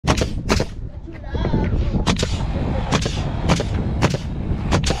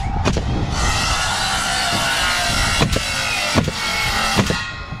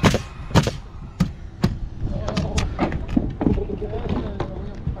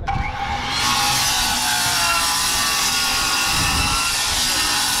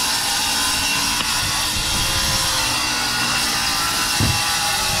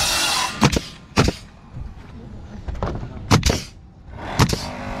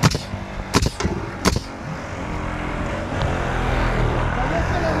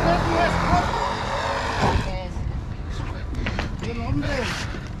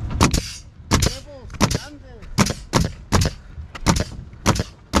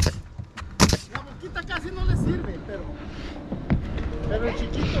chiquita casi no le sirve, pero el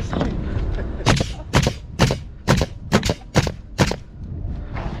chiquito sí.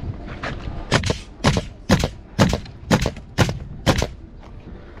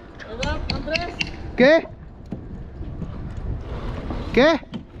 Andrés. ¿Qué? ¿Qué?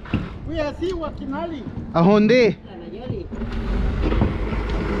 Fui así, Guaquinali. ¿A dónde?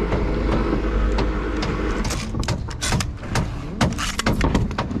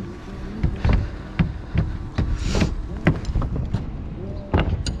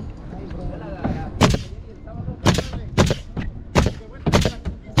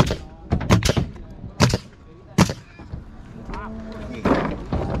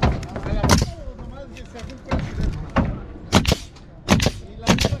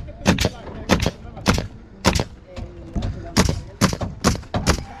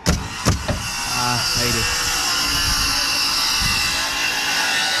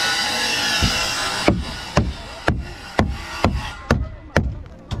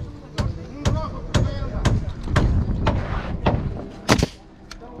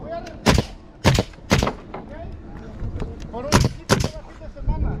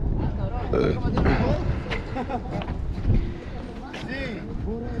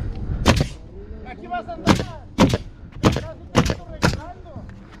 Aquí vas a andar.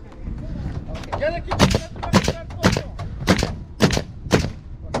 Ya de aquí te vas a quitar todo.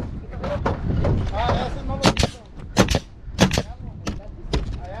 Ese no lo quito.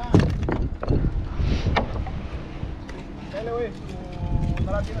 Allá. Dale, güey.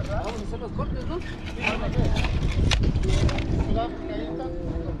 No la tienes, ¿verdad? Vamos a hacer los cortes, ¿no? Cuidado, porque ahí está.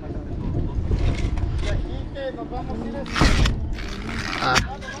 Y aquí que nos vamos a ir no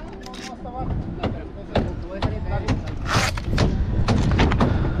hasta abajo.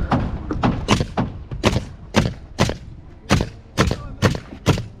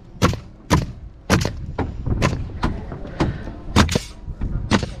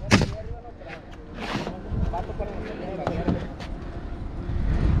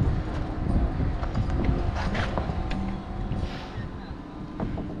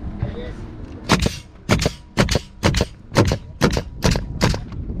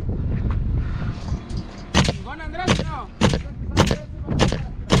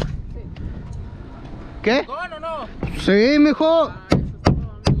 ¿Qué? ¿Chingón o no? Sí, mijo.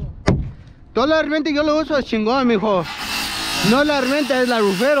 Toda la herramienta yo lo uso de chingón, mijo. No la herramienta, es la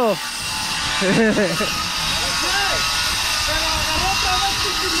rufero. Pero agarró otra vez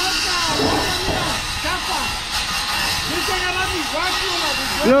pichimarca. Mira, chapa. Tienes que agarrar mi guacho.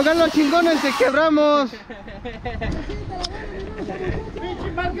 Luego los chingones que quebramos.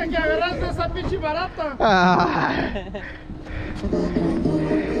 Pichimarca que agarraste esa pichi barata.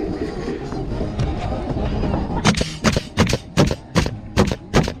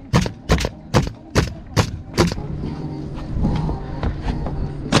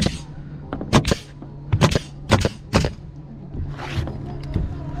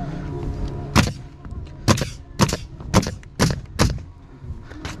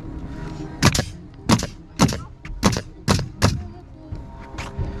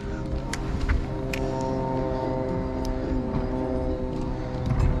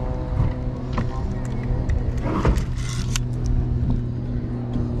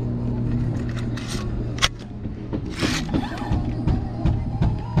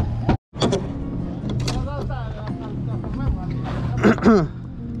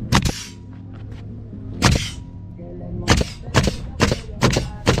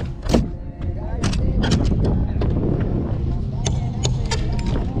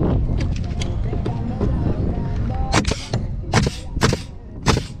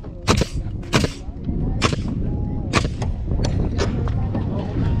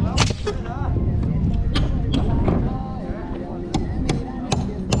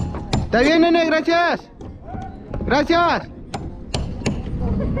 Está bien, nene, gracias. Gracias.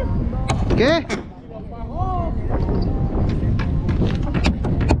 ¿Qué?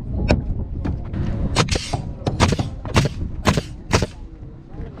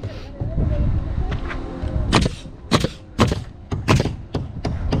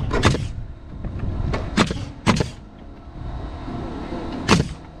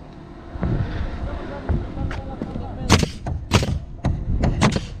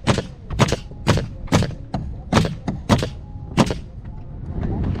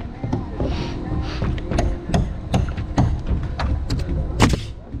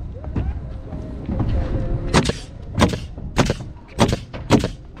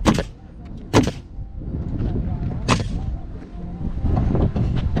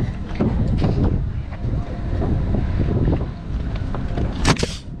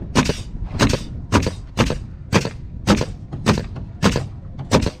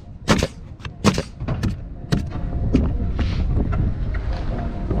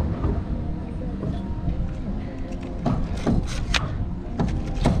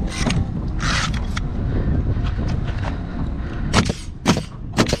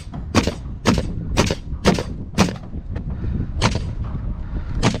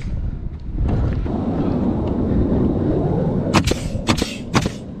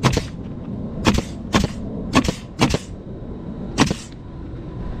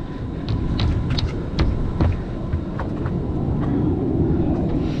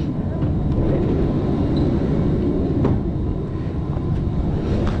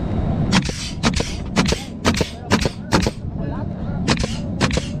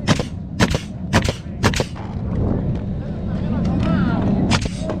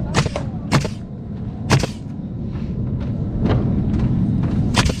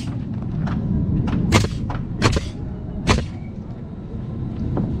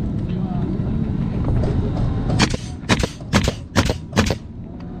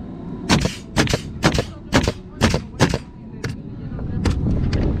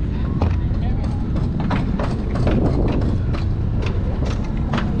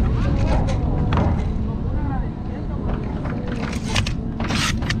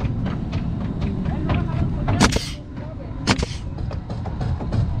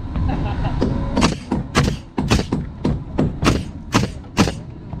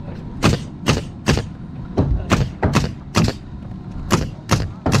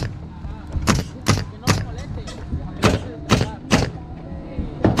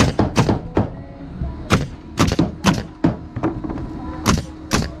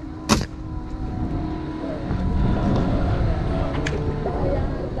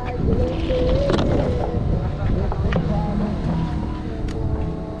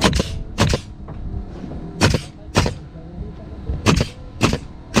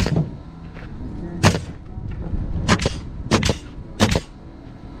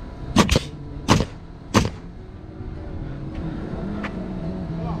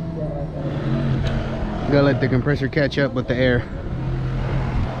 Gotta let the compressor catch up with the air.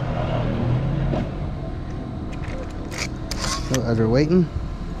 So as we're waiting,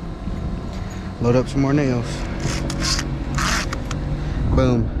 load up some more nails.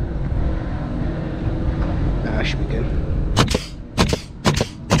 Boom. That should be good.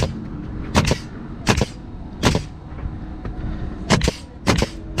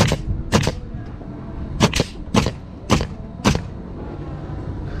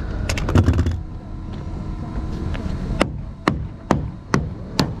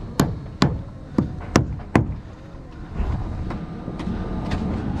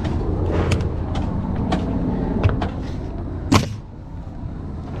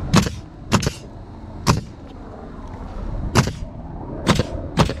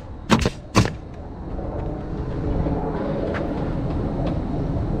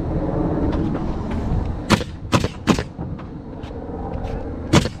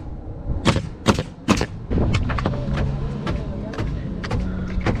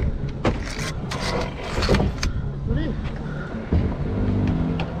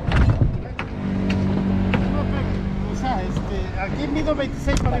 Aquí mido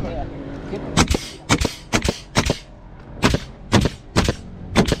 26 para arriba.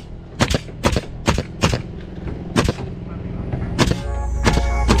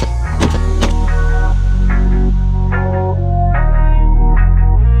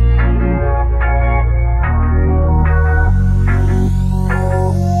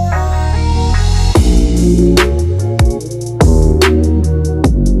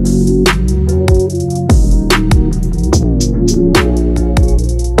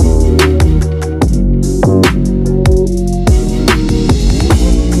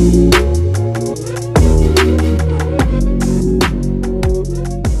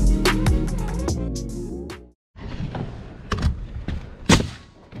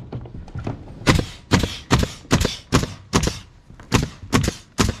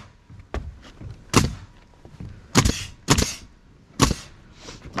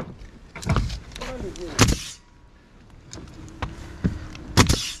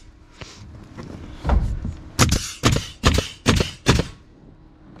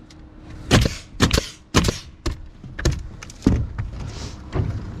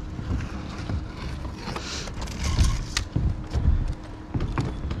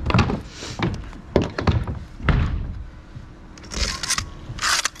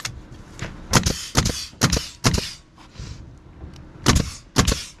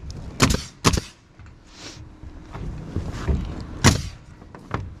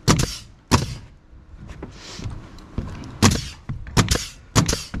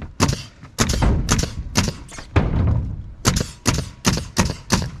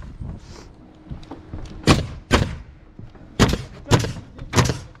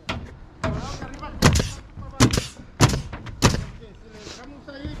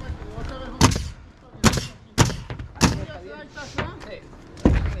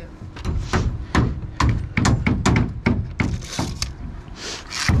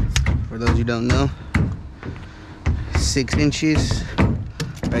 For those who don't know, 6 inches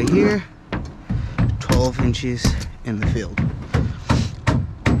right here, 12 inches in the field.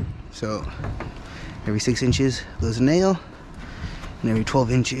 So every 6 inches goes a nail, and every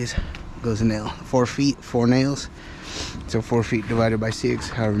 12 inches goes a nail. 4 feet, 4 nails. So 4 feet divided by 6,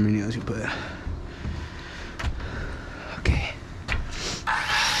 however many nails you put. Okay.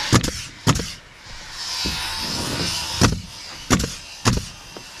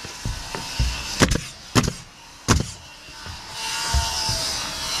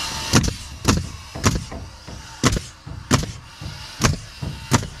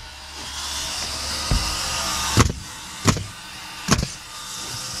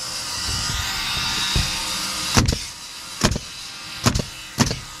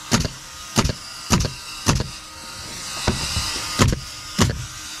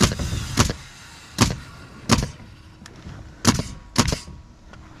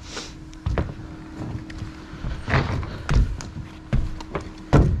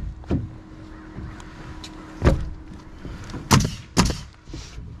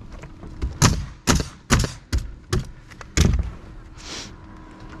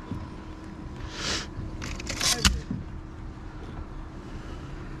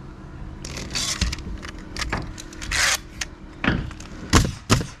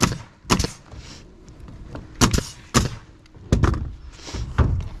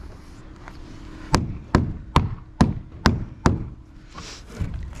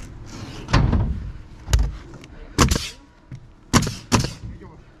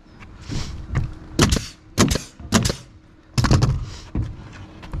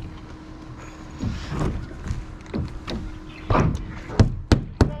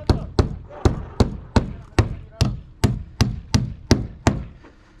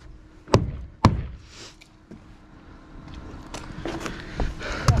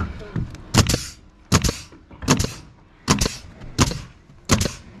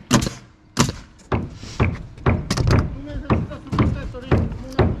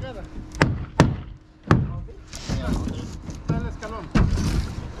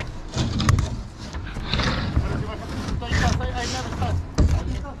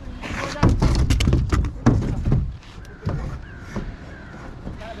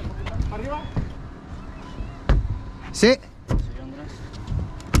 Sí.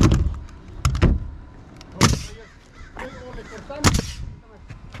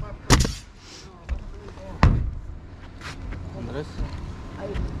 Andrés.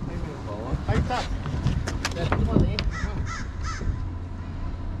 Ahí está.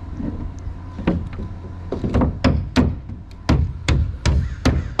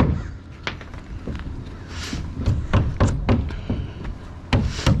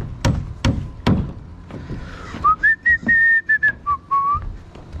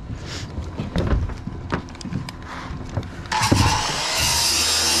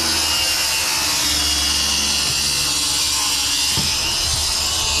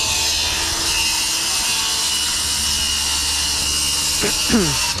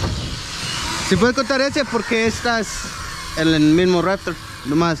 Si puedes contar ese porque estás en el mismo Raptor,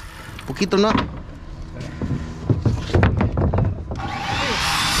 nomás poquito, ¿no?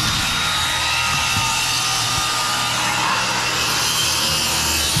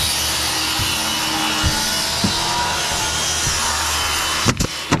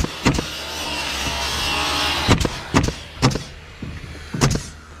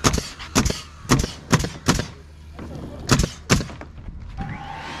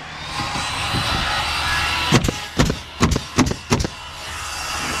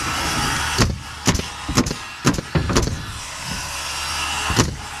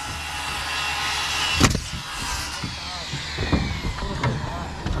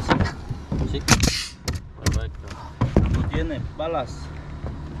 Sí. Perfecto. No tiene balas.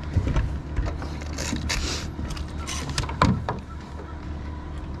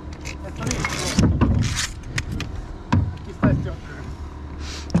 Aquí está este otro.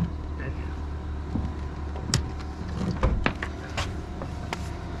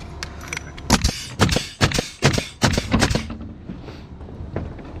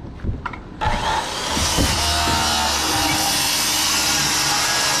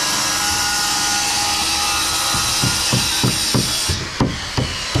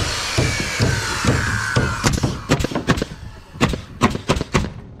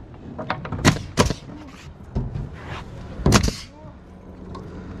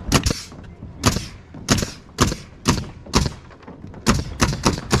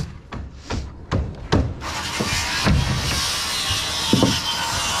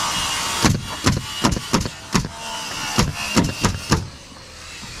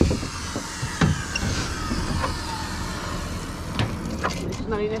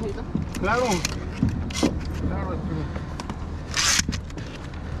 ¿Una línea ahorita? Claro. Claro,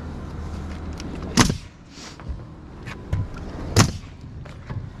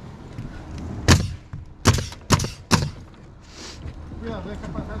 cuidado, deja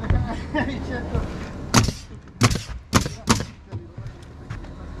pasar, deja.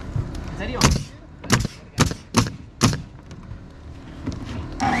 ¿En serio?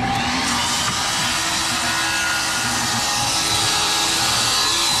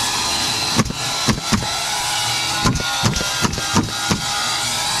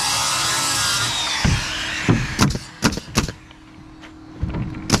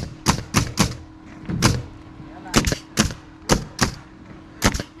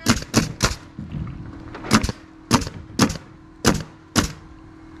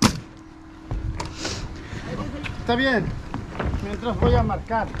 Está bien. Mientras voy a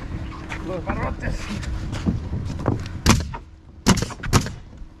marcar los barrotes.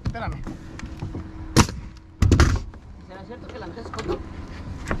 Espérame. ¿Será cierto que el Andrés contó?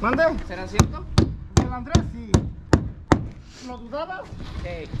 ¿Mande? ¿Será cierto? El Andrés sí. ¿Lo dudabas?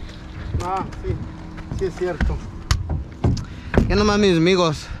 Sí. Ah, sí. Sí es cierto. Ya nomás mis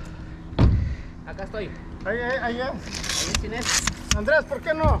amigos. Acá estoy. Ahí es. Ahí es Inés. Andrés, ¿por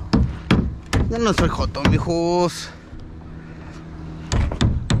qué no? Ya no soy joto, mijos.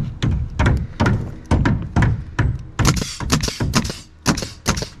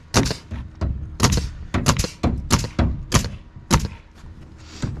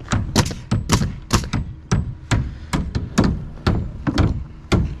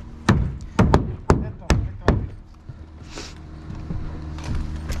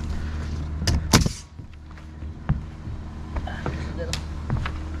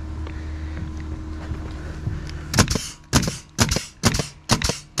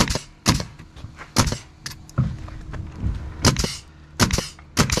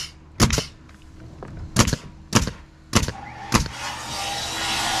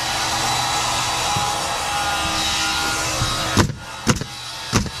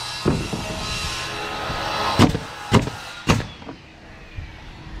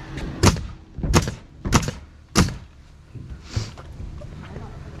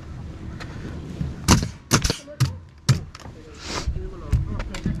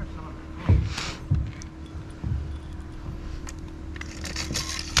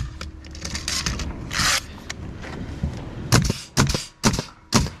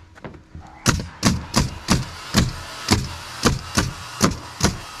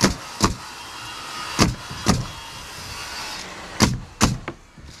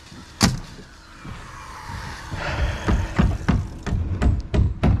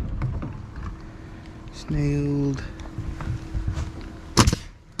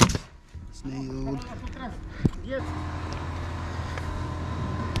 Snailed.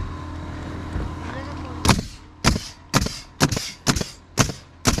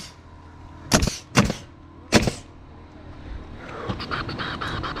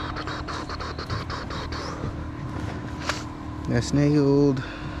 That's snailed.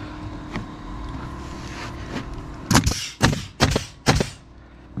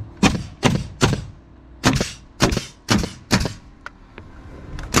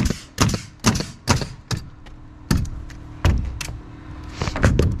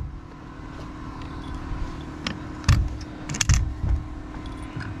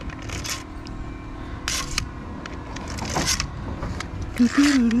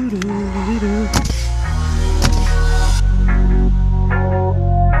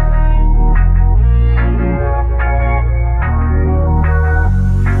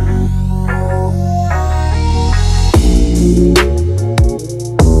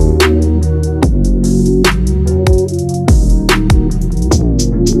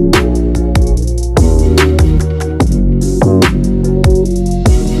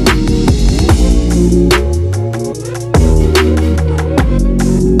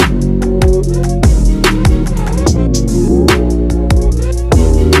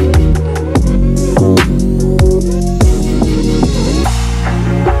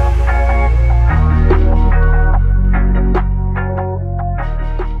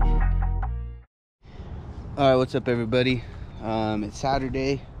 Alright, what's up everybody? It's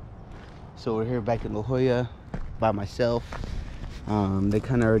Saturday, so we're here back in La Jolla by myself. They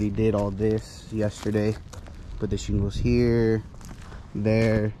kind of already did all this yesterday. Put the shingles here,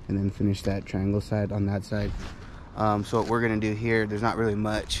 there, and then finish that triangle side on that side. So what we're gonna do here, there's not really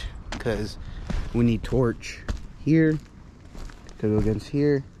much because we need torch here to go against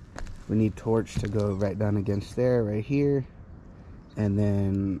here. We need torch to go right down against there, right here, and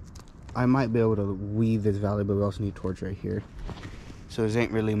then I might be able to weave this valley, but we also need torch right here. So there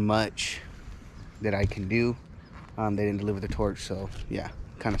ain't really much that I can do. They didn't deliver the torch, so yeah,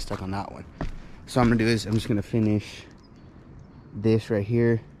 kind of stuck on that one. So what I'm gonna do is I'm just gonna finish this right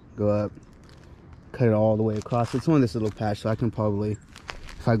here, go up, cut it all the way across. It's only this little patch, so I can probably,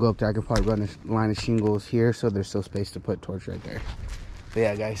 if I go up there, I can probably run a line of shingles here, so there's still space to put torch right there. But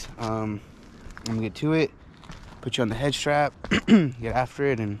yeah, guys, I'm gonna get to it, put you on the head strap, get after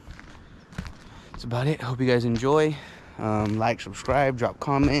it, and that's about it. Hope you guys enjoy. Like, subscribe, drop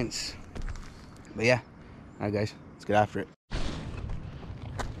comments. But yeah, all right guys, let's get after it.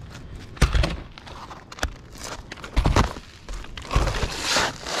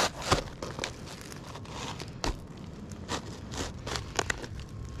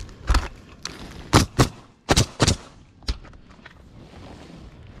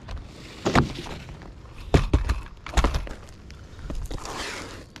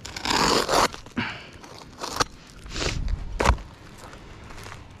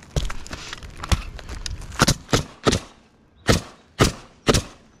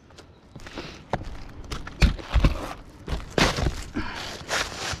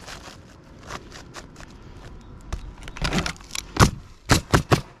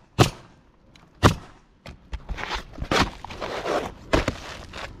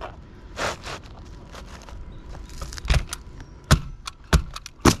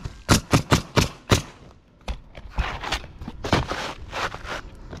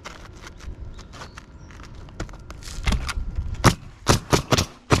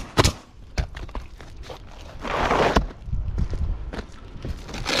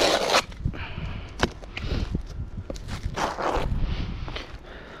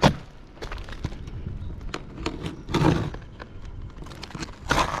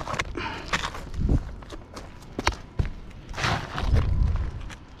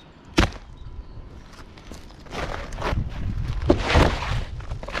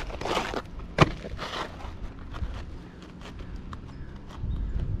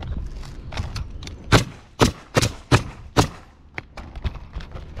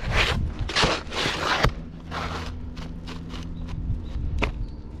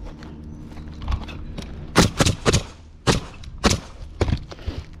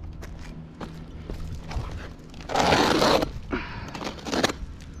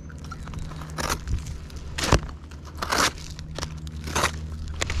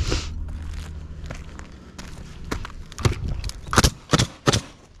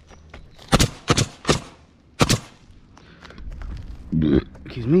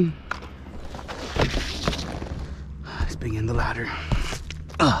 Excuse me. Let's begin the ladder.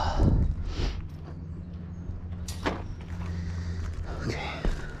 Okay.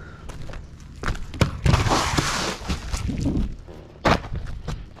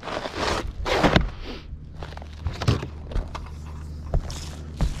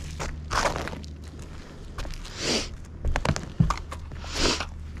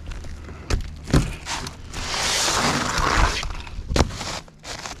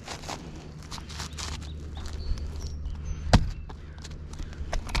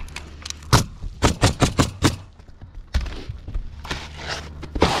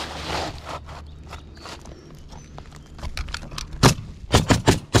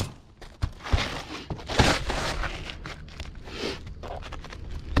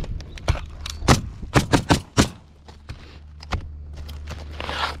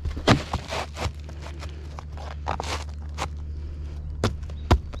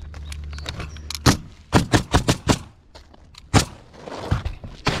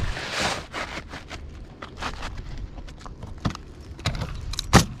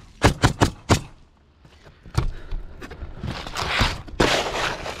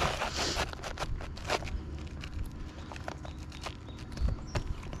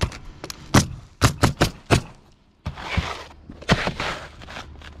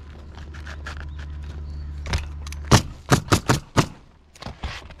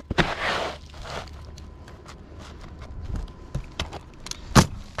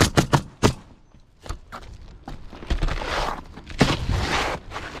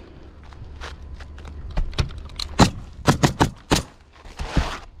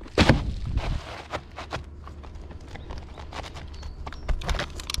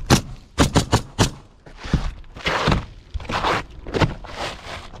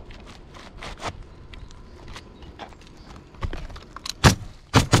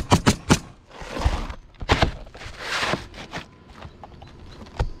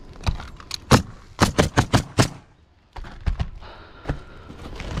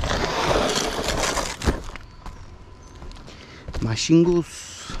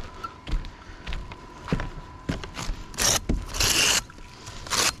 shingles.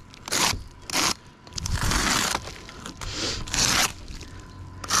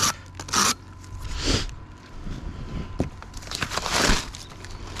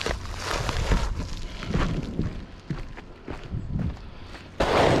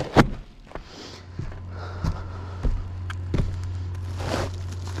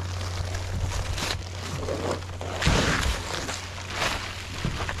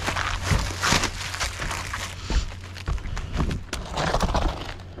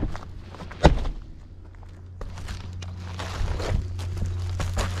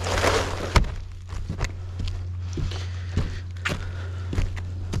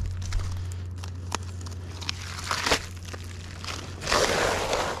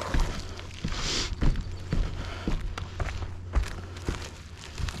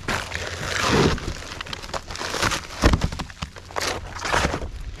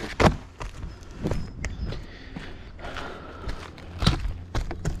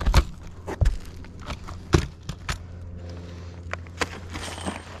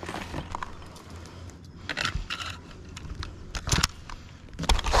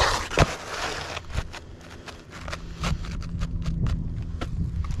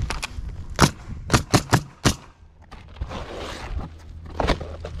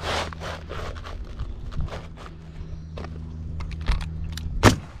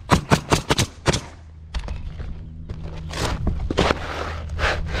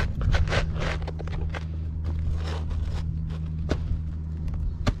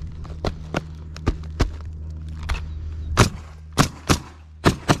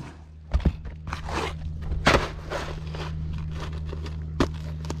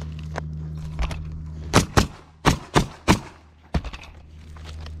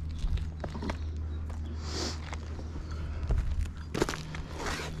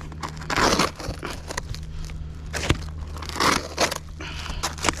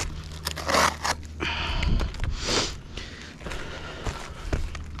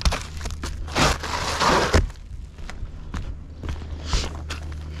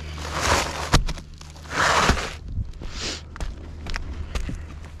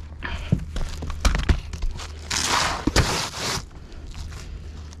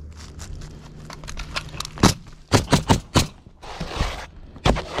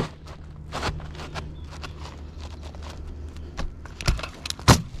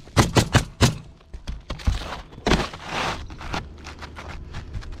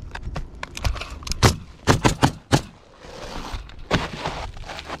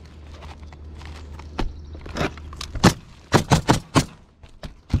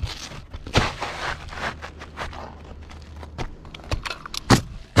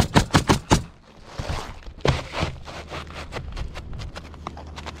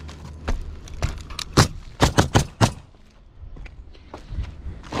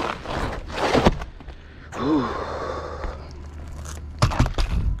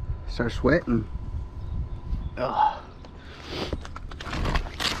 Start sweating. Ugh.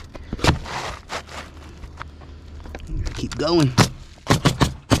 Keep going.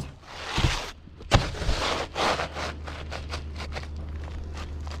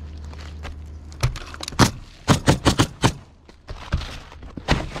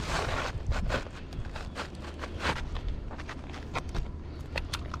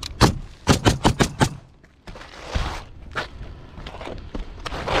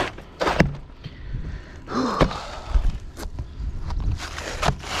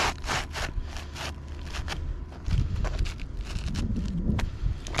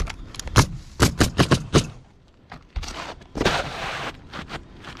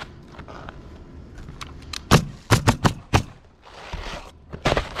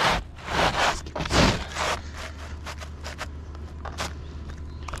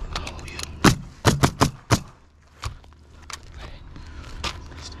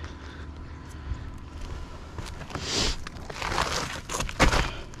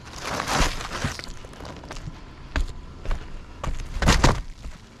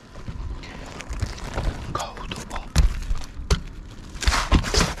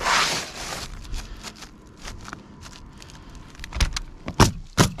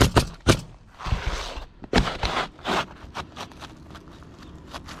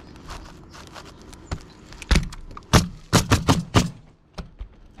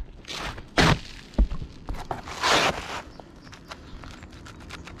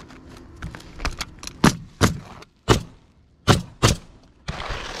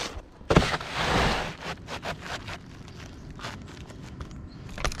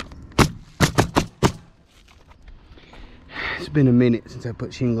 been a minute since I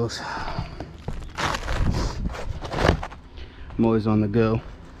put shingles. I'm always on the go.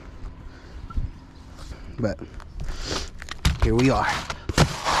 But here we are.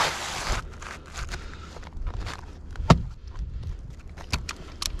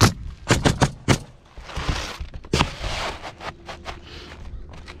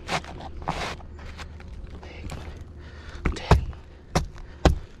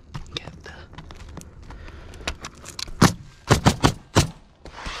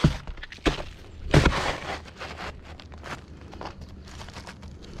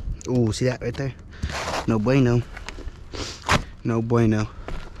 Oh, see that right there? No bueno. No bueno.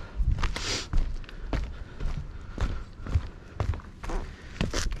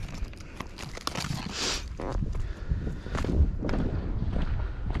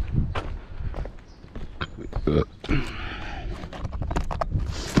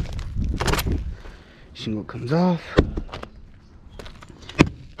 Shingle comes off.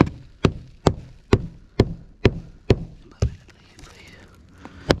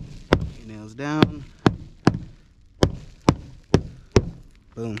 Nails down.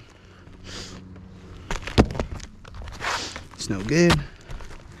 Boom. It's no good.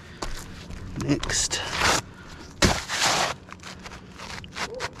 Next.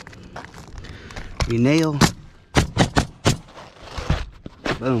 Re-nail.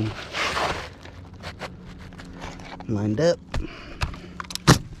 Boom. Lined up.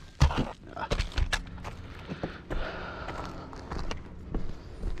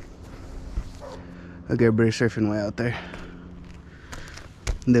 Look at everybody surfing way out there.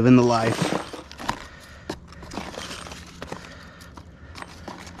 Living the life.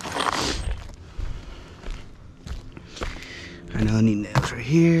 I know I need nails right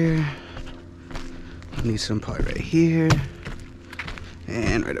here. I need some part right here.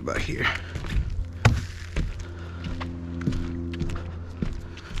 And right about here.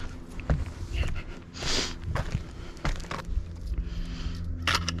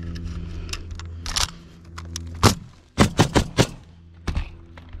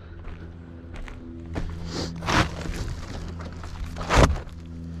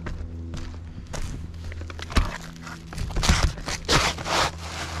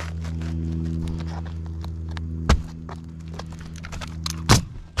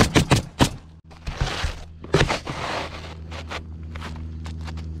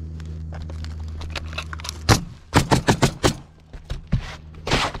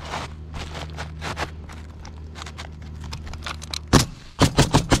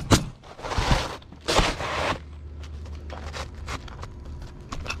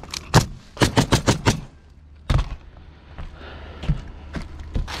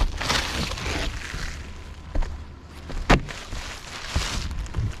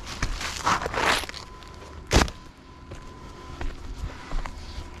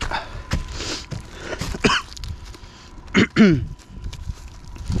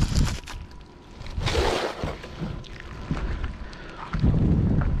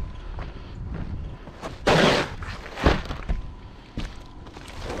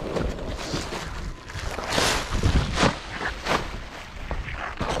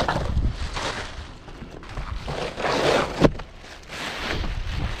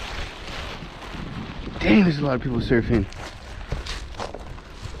 Dang, there's a lot of people surfing.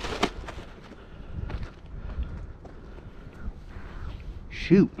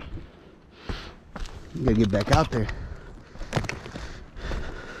 Shoot. You gotta get back out there.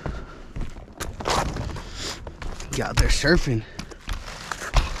 Get out there surfing.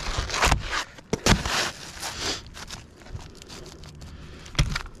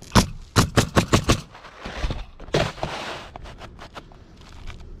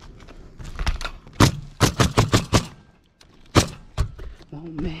 Come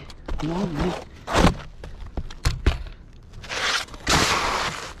on, man. Come on, man.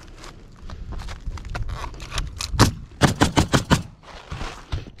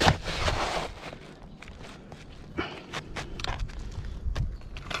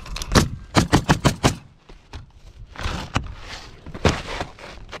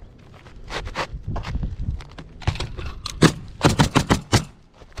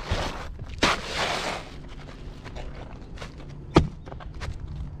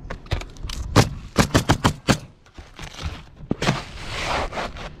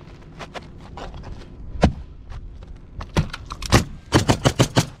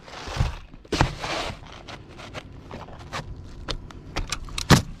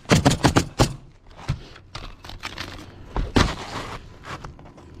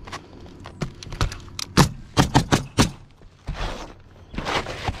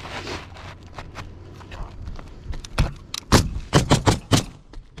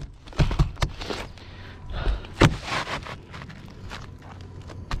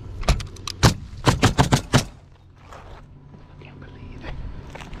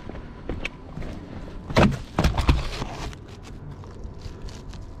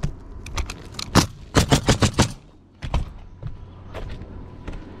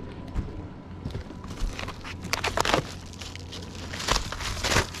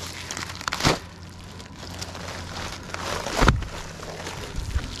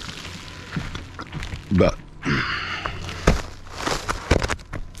 But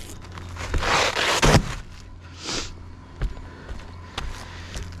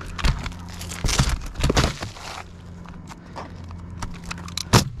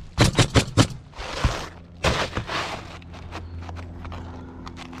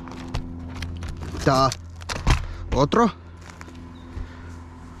otro.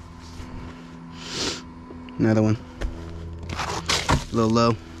 Another one. A little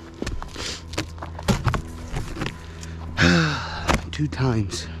low. 2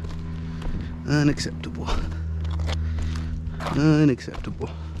 times. Unacceptable. Unacceptable.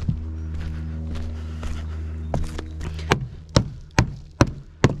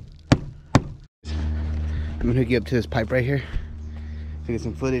 I'm gonna hook you up to this pipe right here to get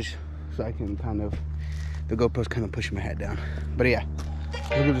some footage so I can kind of, the GoPro's kind of pushing my head down. But yeah,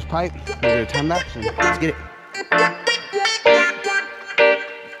 look at this pipe, we'll get a time lapse and let's get it.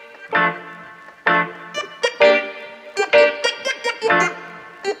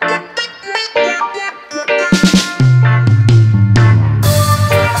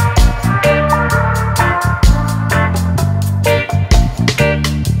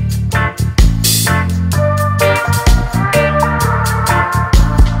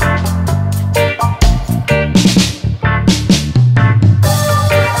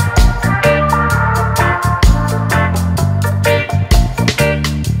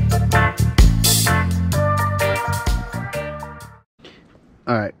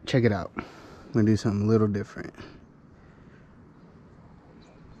 All right, check it out. I'm gonna do something a little different.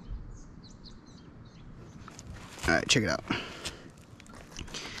 All right, check it out.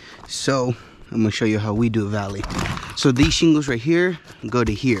 So I'm gonna show you how we do a valley. So these shingles right here go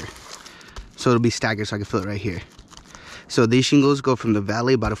to here. So it'll be staggered so I can fill it right here. So these shingles go from the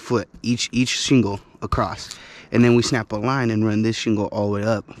valley about a foot, each shingle across. And then we snap a line and run this shingle all the way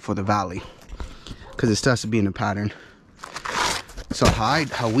up for the valley, because it starts to be in a pattern. So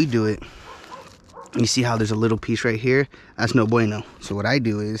how we do it, you see how there's a little piece right here? That's no bueno. So what I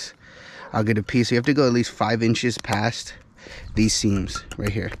do is, I'll get a piece. So you have to go at least 5 inches past these seams right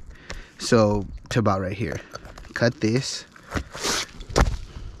here. So to about right here. Cut this.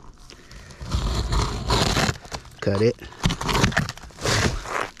 Cut it.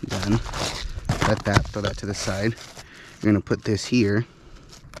 Done. Cut that, throw that to the side. You're gonna put this here.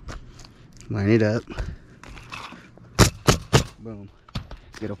 Line it up. Boom.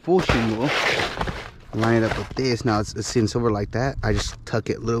 Get a full shingle. Line it up with this. Now it's sitting over like that. I just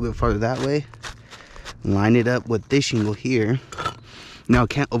tuck it a little bit farther that way. Line it up with this shingle here. Now it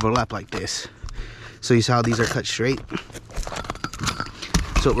can't overlap like this. So you see how these are cut straight?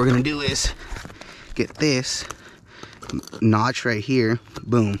 So what we're gonna do is get this notch right here.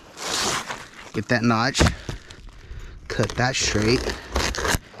 Boom. Get that notch. Cut that straight.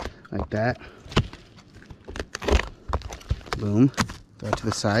 Like that. Boom. Throw it to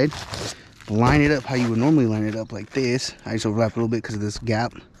the side. Line it up how you would normally line it up, like this. I just overlap a little bit because of this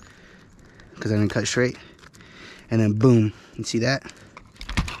gap, because I didn't cut straight. And then boom. You see that?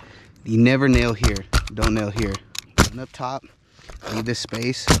 You never nail here. Don't nail here. Run up top. Leave this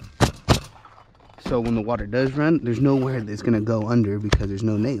space. So when the water does run, there's nowhere that's going to go under because there's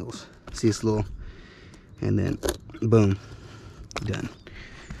no nails. See this little, and then boom. Done.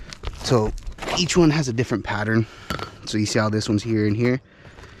 So each one has a different pattern. So you see how this one's here and here.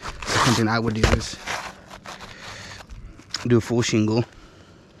 So something I would do is do a full shingle,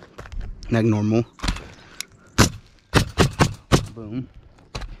 like normal. Boom.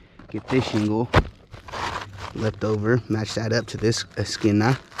 Get this shingle left over, match that up to this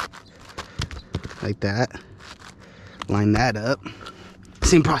esquina, like that. Line that up.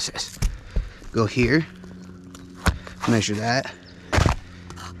 Same process. Go here, measure that,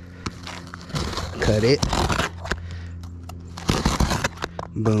 cut it.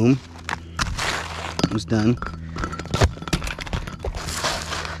 Boom. Almost done.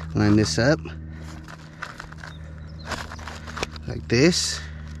 Line this up like this.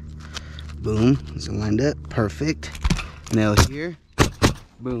 Boom. It's lined up. Perfect. Nail here.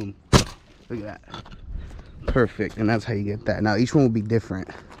 Boom. Look at that. Perfect. And that's how you get that. Now each one will be different.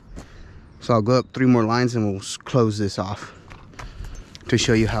 So I'll go up 3 more lines and we'll close this off to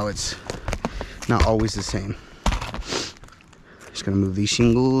show you how it's not always the same. Just gonna move these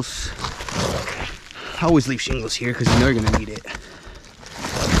shingles. I always leave shingles here because you know you're gonna need it.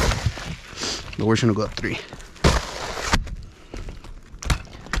 But we're just gonna go up 3.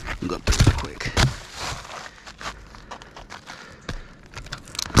 Go up 3 real quick.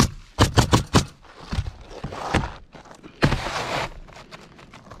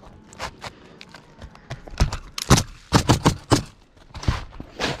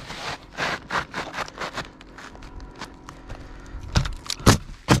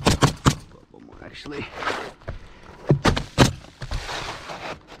 actually.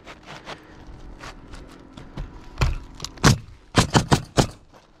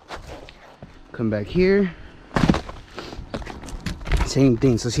 Come back here. Same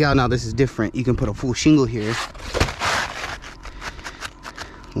thing. So see how now this is different. You can put a full shingle here.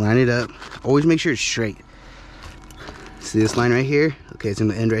 Line it up. Always make sure it's straight. See this line right here? Okay, it's in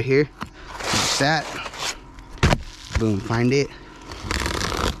the end right here. Like that. Boom, find it.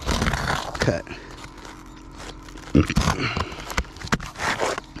 Cut.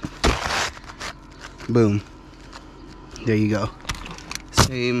 Boom. There you go.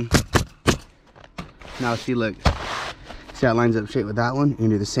 Same. Now see, look. See how it lines up straight with that one? And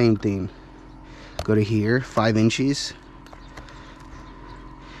do the same thing. Go to here, 5 inches.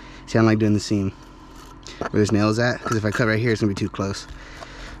 See, I like doing the seam where this nail is at, because if I cut right here, it's gonna be too close.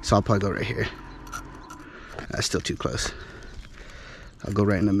 So I'll probably go right here. That's still too close. I'll go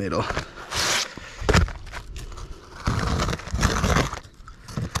right in the middle.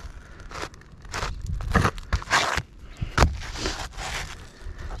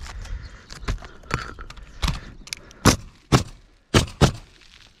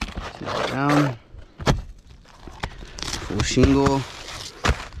 Down. Full shingle.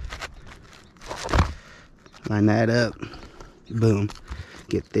 Line that up. Boom.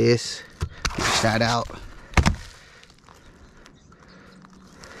 Get this. Push that out.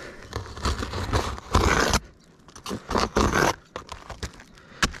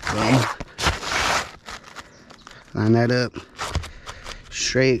 Boom. Line that up.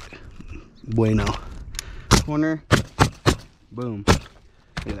 Straight. Bueno. Corner. Boom.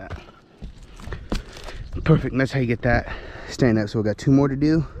 Look at that. Perfect. And that's how you get that stand up. So we got 2 more to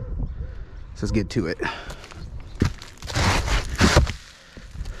do. So let's get to it.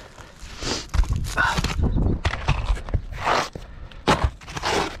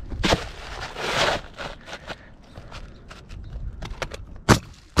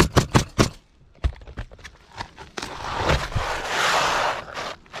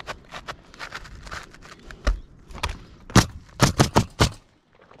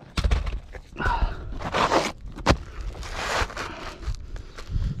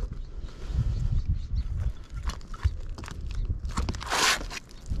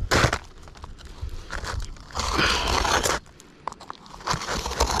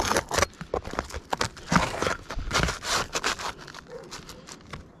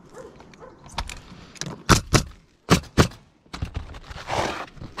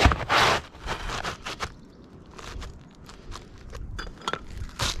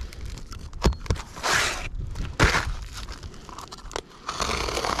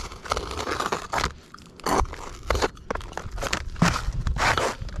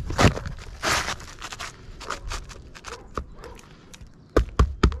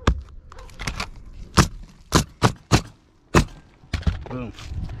 Boom.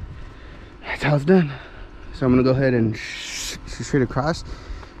 That's how it's done. So I'm gonna go ahead and straight across.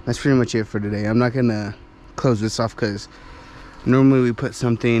 That's pretty much it for today. I'm not gonna close this off because normally we put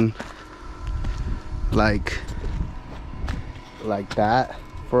something like that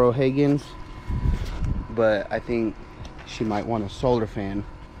for O'Hagan's, but I think she might want a solar fan.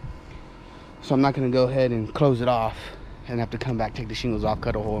 So I'm not gonna go ahead and close it off and have to come back, take the shingles off,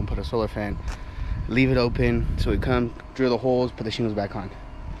 cut a hole and put a solar fan. Leave it open so we come, drill the holes, put the shingles back on.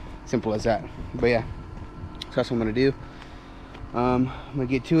 Simple as that. But yeah, so that's what I'm gonna do. I'm gonna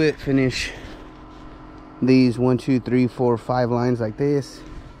get to it, finish these 1, 2, 3, 4, 5 lines like this,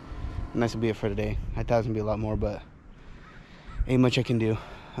 and that's gonna be it for today. I thought it was gonna be a lot more, but ain't much I can do.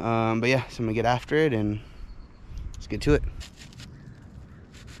 But yeah, so I'm gonna get after it and let's get to it.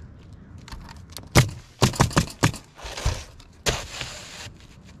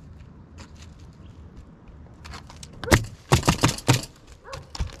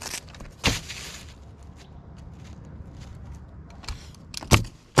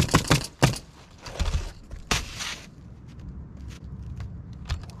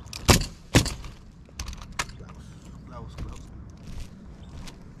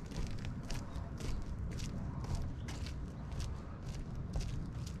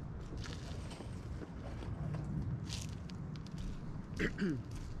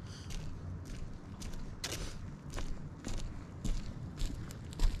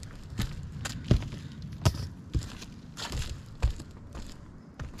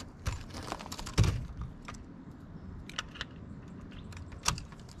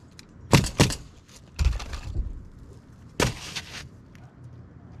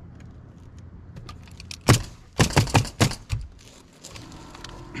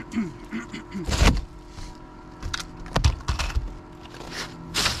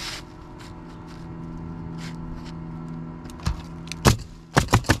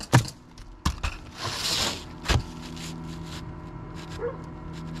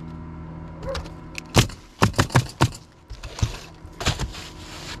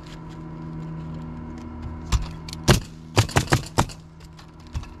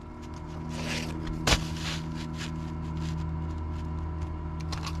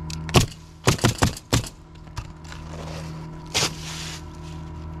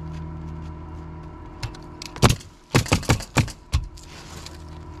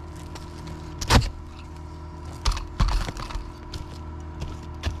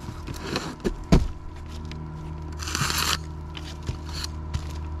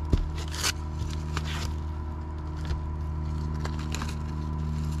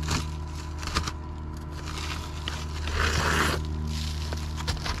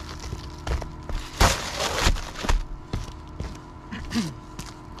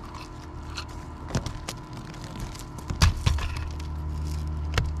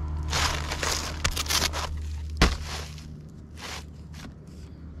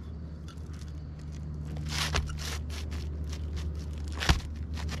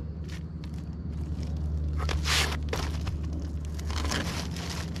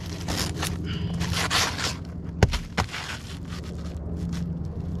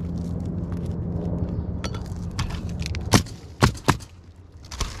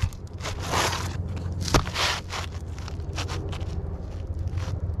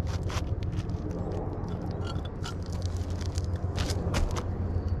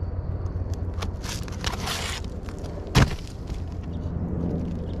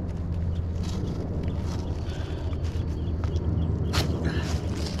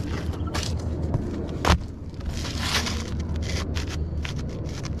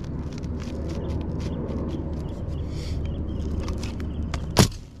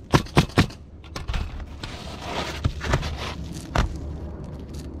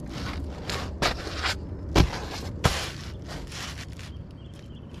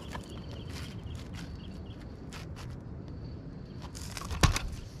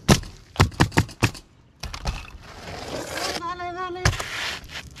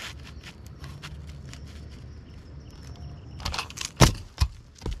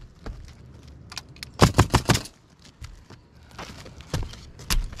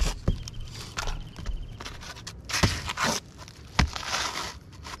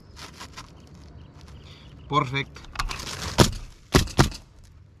 Perfect.